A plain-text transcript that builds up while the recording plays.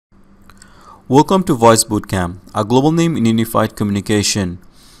Welcome to Voice Bootcamp, a global name in unified communication,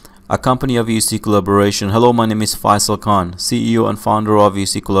 a company of UC Collaboration. Hello, my name is Faisal Khan, CEO and founder of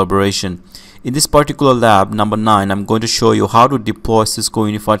UC Collaboration. In this particular lab, number 9, I'm going to show you how to deploy Cisco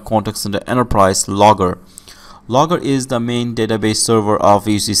Unified Contact Center Enterprise Logger. Logger is the main database server of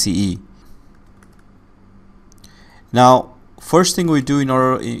UCCE. Now, first thing we do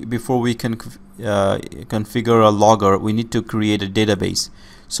before we can configure a logger, we need to create a database.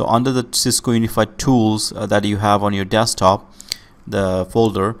 So under the Cisco Unified Tools that you have on your desktop, the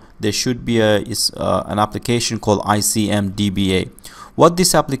folder, there should be an application called ICMDBA. What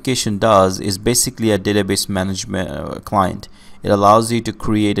this application does is basically a database management client. It allows you to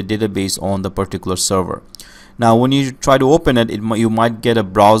create a database on the particular server. Now when you try to open it, you might get a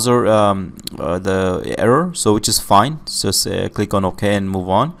browser the error, so which is fine. So click on OK and move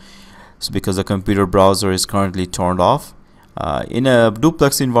on. So because the computer browser is currently turned off. In a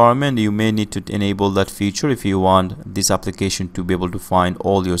duplex environment, you may need to enable that feature if you want this application to be able to find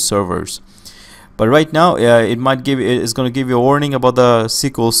all your servers. But right now, it's going to give you a warning about the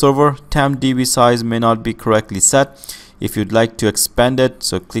SQL server. Temp DB size may not be correctly set. If you'd like to expand it,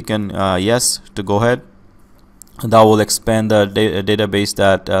 so click on yes to go ahead. And that will expand the database,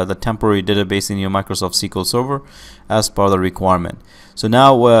 the temporary database in your Microsoft SQL Server as per the requirement. So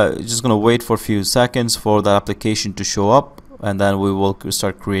now we're just going to wait for a few seconds for the application to show up, and then we will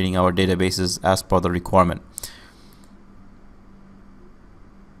start creating our databases as per the requirement.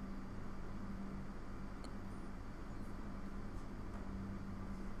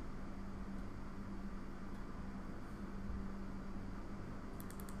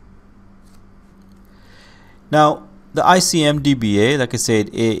 Now the ICMDBA, like I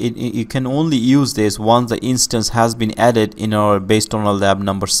said, you can only use this once the instance has been added based on our lab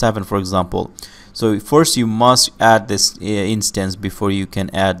number 7, for example. So first you must add this instance before you can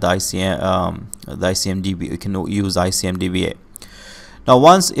add the ICMDBA. You can use ICMDBA. Now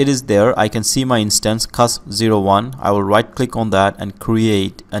once it is there, I can see my instance cus01. I will right click on that and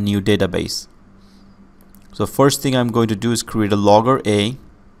create a new database. So first thing I'm going to do is create a logger A.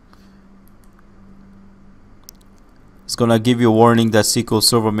 It's gonna give you a warning that SQL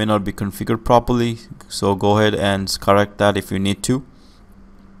Server may not be configured properly, so go ahead and correct that if you need to.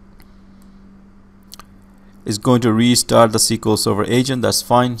 It's going to restart the SQL Server agent. That's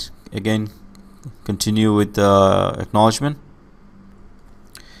fine. Again, continue with the acknowledgement.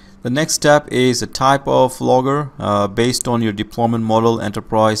 The next step is a type of logger based on your deployment model,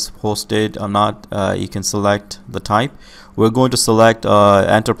 enterprise, hosted or not. You can select the type. We're going to select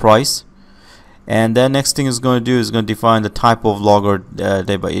enterprise. And then next thing is going to do is going to define the type of logger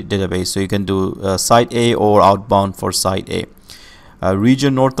database. So you can do site A or outbound for site A.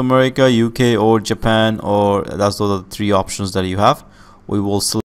 Region North America, UK or Japan, or those are the 3 options that you have. We will select